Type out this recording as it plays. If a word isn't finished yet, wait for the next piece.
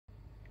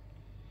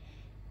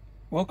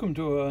Welcome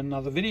to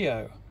another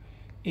video.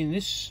 In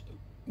this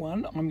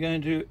one I'm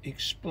going to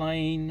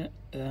explain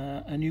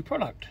a new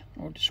product,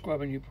 or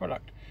describe a new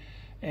product,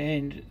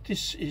 and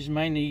this is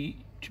mainly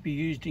to be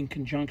used in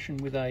conjunction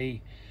with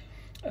a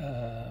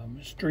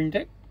Stream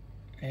Deck,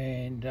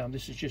 and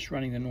this is just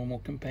running the normal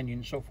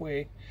companion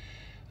software,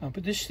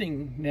 but this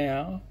thing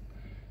now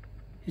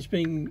is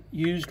being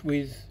used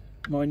with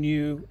my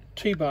new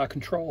T-bar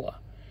controller.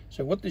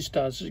 So what this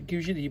does is it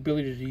gives you the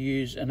ability to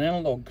use an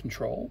analog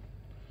control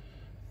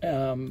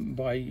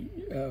by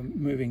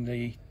moving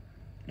the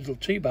little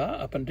T-bar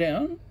up and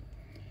down,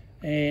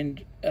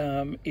 and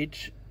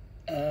it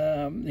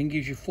then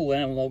gives you full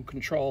analog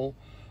control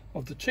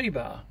of the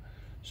T-bar.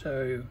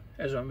 So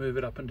as I move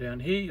it up and down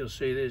here, you'll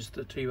see there's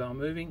the T-bar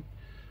moving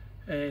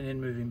and then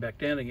moving back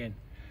down again.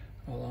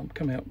 I'll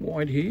come out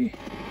wide here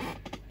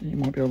and you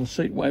might be able to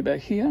see it way back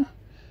here.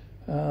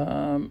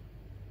 There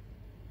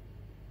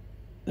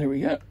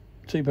we go,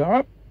 T-bar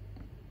up,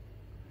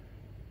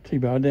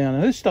 T-bar down.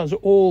 Now this does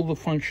all the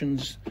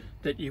functions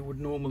that you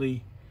would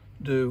normally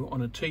do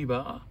on a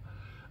T-bar,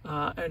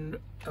 and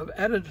I've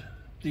added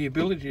the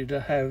ability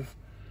to have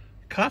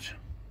cut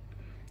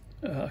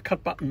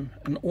button,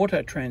 an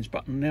auto trans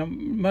button. Now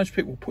most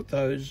people put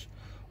those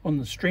on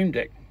the Stream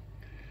Deck,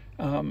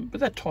 but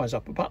that ties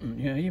up a button.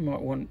 You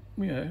might want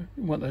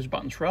those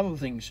buttons for other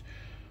things,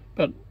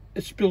 but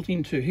it's built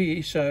into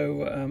here.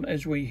 So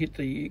as we hit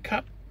the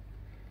cut,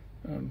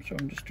 so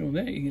I'm just doing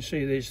that, you can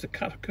see there's the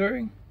cut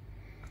occurring.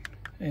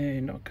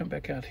 And I'll come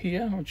back out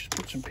here. I'll just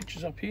put some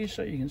pictures up here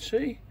so you can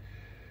see.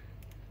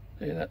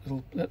 There,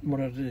 that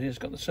monitor has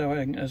got the, so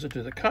as I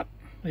do the cut,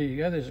 there you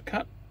go, there's a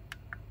cut.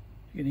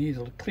 You can hear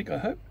the click, I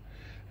hope.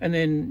 And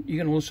then you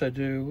can also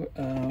do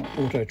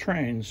auto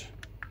trans.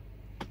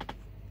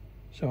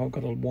 So I've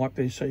got a wipe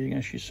there so you can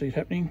actually see it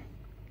happening.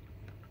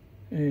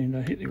 And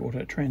I hit the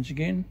auto trans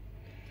again.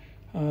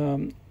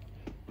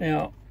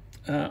 Now,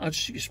 I'll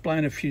just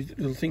explain a few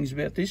little things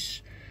about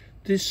this.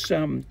 This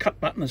cut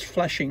button is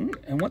flashing,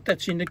 and what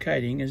that's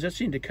indicating is that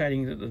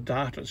the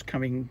data is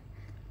coming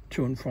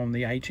to and from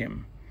the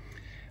ATEM,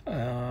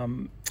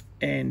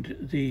 and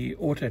the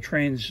auto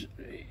trans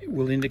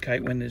will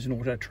indicate when there's an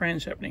auto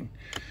trans happening.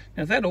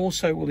 Now that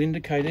also will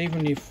indicate,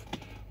 even if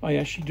I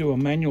actually do a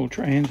manual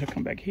trans, I'll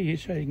come back here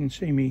so you can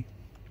see me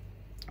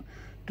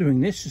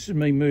doing this. This is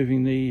me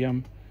moving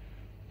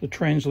the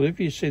trans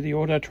lever. You see the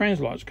auto trans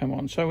lights come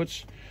on, so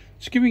it's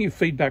giving you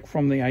feedback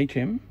from the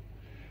ATEM.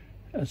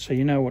 So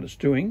you know what it's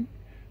doing.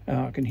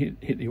 I can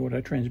hit the auto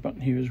trans button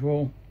here as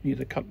well, hit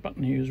the cut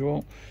button here as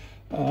well.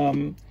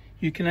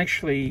 You can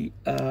actually,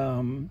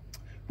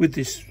 with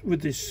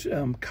this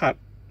cut,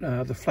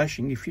 the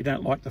flashing, if you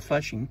don't like the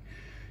flashing,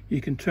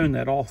 you can turn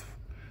that off.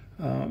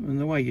 And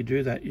the way you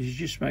do that is you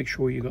just make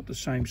sure you've got the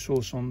same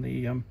source on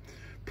the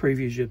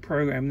previous year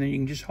program. Then you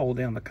can just hold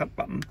down the cut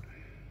button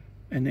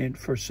and then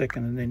for a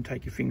second and then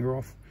take your finger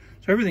off.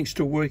 So everything's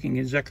still working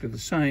exactly the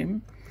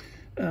same,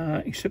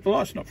 except the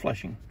light's not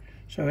flashing.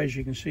 So as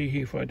you can see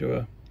here, if I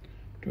do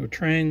a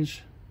trans,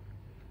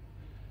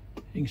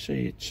 you can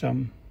see it's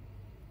I'll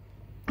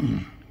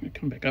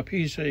come back up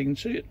here so you can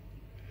see it.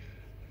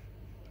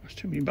 There's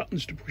too many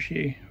buttons to push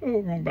here.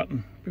 Oh, wrong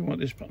button. We want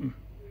this button.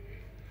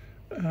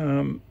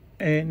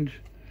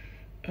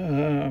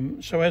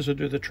 So as I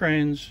do the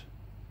trans,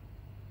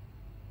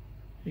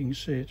 you can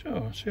see it.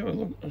 Oh, see,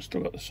 look, I've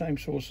still got the same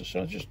sources.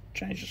 So I'll just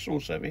change the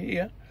source over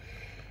here,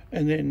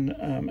 and then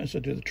as I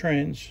do the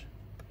trans,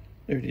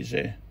 there it is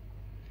there.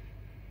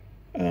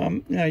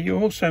 Now you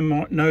also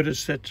might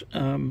notice that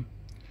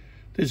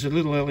there's a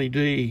little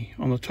LED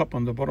on the top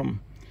and the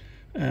bottom,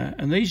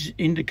 and these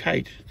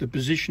indicate the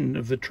position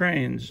of the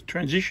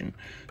transition.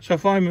 So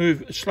if I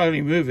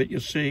slowly move it,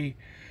 you'll see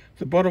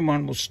the bottom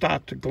one will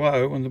start to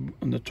glow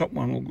and the top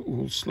one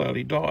will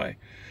slowly die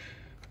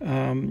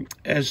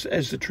as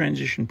the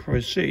transition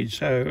proceeds.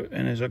 So,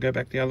 and as I go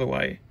back the other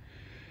way,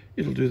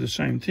 it'll do the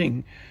same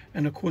thing.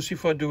 And of course,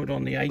 if I do it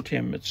on the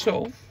ATEM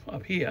itself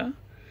up here,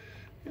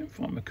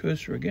 find my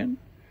cursor again.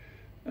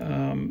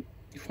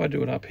 If I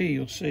do it up here,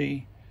 you'll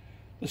see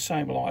the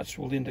same lights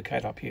will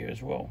indicate up here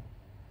as well.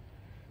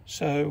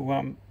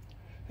 So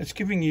it's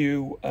giving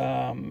you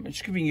an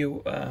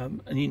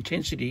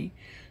intensity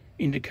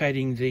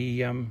indicating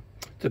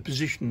the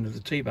position of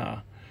the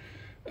T-bar.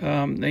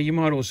 Now you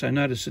might also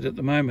notice that at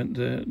the moment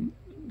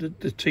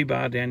the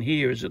T-bar down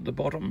here is at the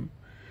bottom,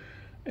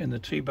 and the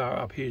T-bar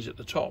up here is at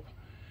the top.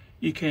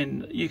 You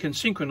can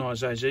synchronize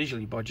those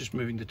easily by just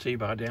moving the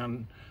T-bar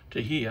down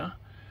to here,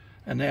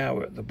 and now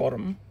we're at the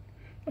bottom,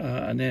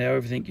 and now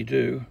everything you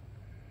do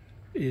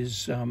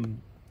is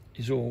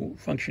all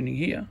functioning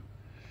here.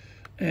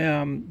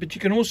 But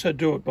you can also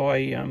do it by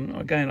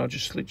again, I'll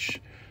just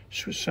switch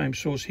same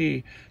source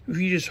here. If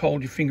you just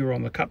hold your finger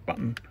on the cut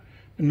button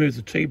and move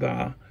the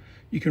T-bar,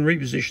 you can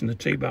reposition the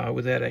T-bar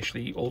without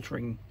actually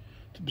altering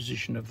the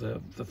position of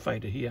the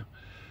fader here.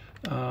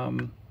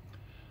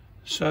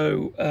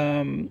 So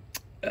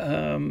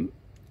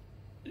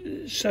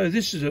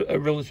this is a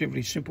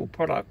relatively simple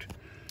product,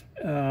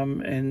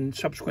 and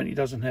subsequently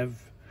doesn't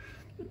have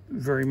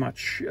very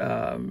much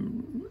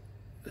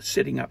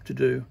setting up to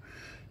do.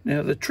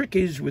 Now the trick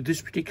is with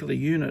this particular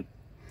unit,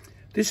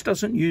 this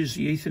doesn't use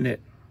the Ethernet.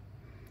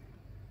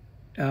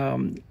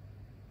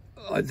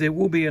 There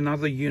will be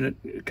another unit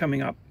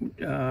coming up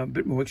a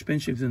bit more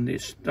expensive than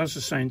this. Does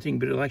the same thing,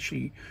 but it'll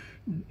actually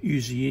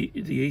use the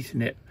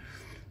Ethernet.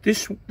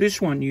 This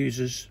one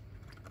uses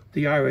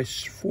the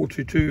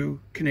RS422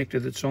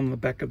 connector that's on the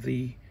back of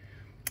the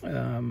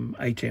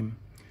ATEM.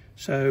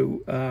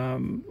 So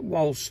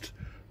whilst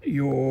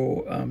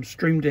your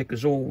Stream Deck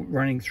is all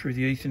running through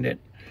the Ethernet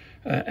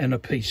and a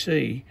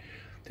PC,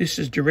 this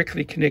is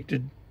directly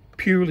connected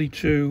purely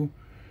to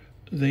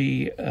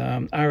the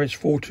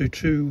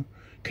RS422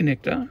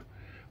 connector,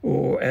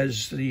 or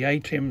as the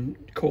ATEM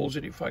calls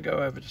it. If I go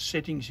over to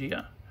settings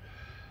here,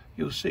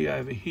 you'll see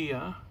over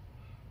here,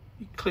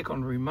 you click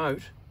on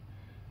remote,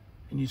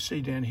 and you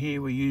see down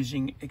here we're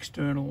using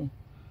external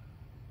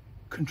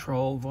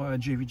control via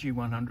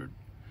GVG100.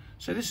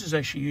 So this is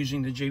actually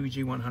using the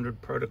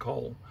GVG100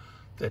 protocol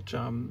that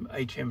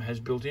ATEM has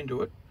built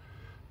into it.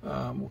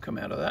 We'll come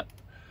out of that.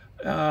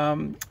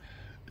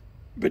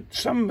 But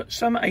some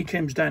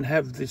ATEMs don't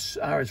have this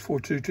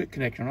RS422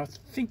 connector, and I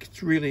think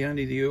it's really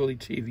only the early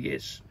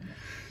TVS.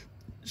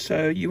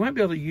 So you won't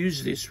be able to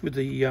use this with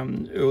the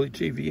early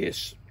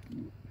TVS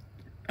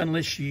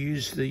unless you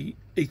use the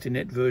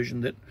Ethernet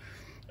version that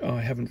I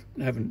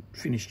haven't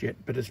finished yet.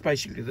 But it's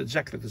basically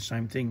exactly the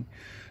same thing.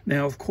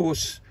 Now, of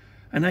course,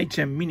 an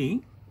ATEM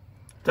Mini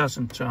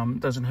doesn't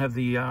have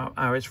the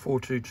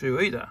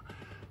RS422 either,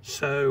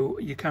 so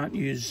you can't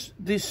use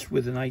this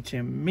with an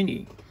ATEM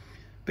Mini.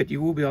 But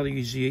you will be able to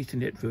use the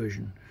Ethernet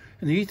version.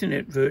 And the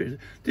Ethernet version,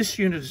 this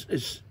unit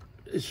is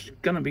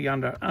going to be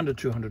under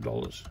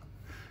 $200.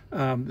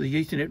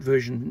 The Ethernet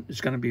version is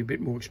going to be a bit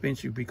more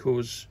expensive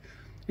because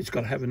it's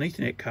got to have an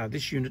Ethernet card.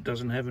 This unit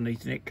doesn't have an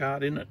Ethernet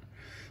card in it.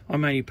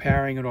 I'm only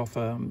powering it off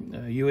a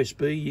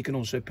USB. You can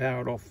also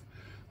power it off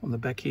on the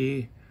back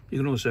here. You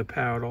can also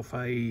power it off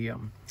a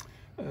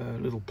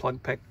little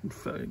plug pack.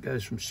 It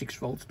goes from 6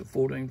 volts to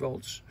 14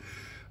 volts.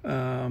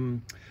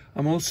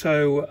 I'm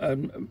also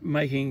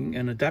making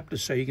an adapter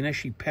so you can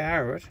actually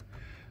power it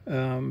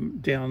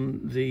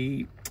down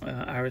the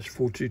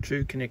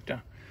RS422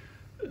 connector.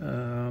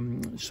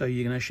 So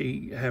you can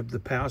actually have the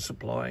power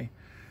supply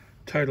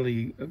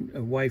totally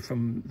away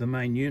from the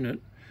main unit.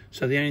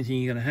 So the only thing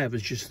you're going to have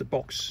is just the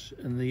box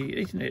and the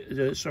Ethernet,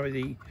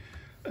 the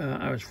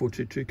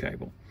RS422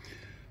 cable.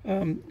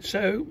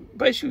 So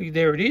basically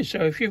there it is.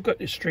 So if you've got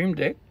this Stream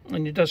Deck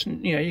and it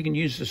doesn't, you can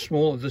use the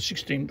smaller, the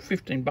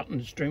 15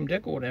 button Stream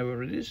Deck or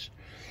whatever it is,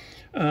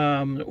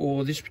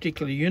 or this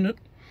particular unit,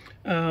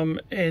 and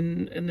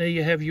there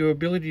you have your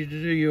ability to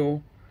do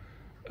your,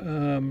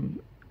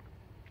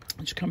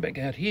 let's come back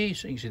out here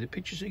so you can see the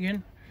pictures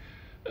again.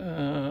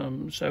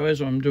 So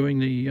as I'm doing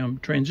the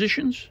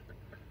transitions,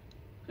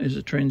 there's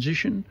a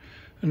transition,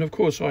 and of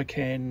course I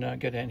can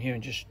go down here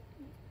and just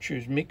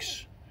choose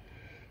mix,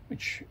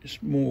 which is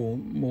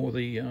more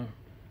the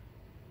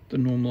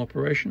normal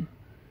operation.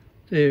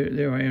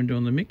 There I am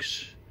doing the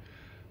mix.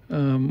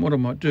 What I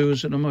might do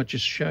is that I might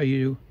just show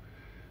you,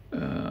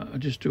 I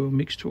just do a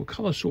mix to a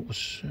color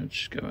source. Let's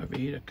just go over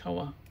here to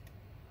color,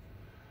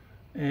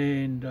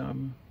 and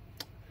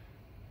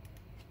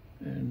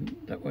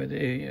that way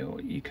there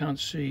you can't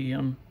see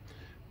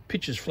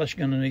pictures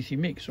flashing underneath your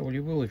mix, or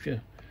you will if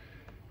you.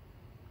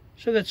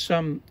 So that's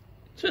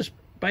just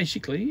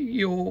basically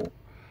your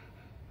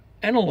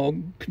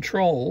analog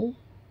control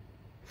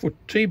for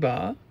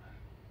T-bar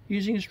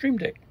using a Stream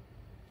Deck.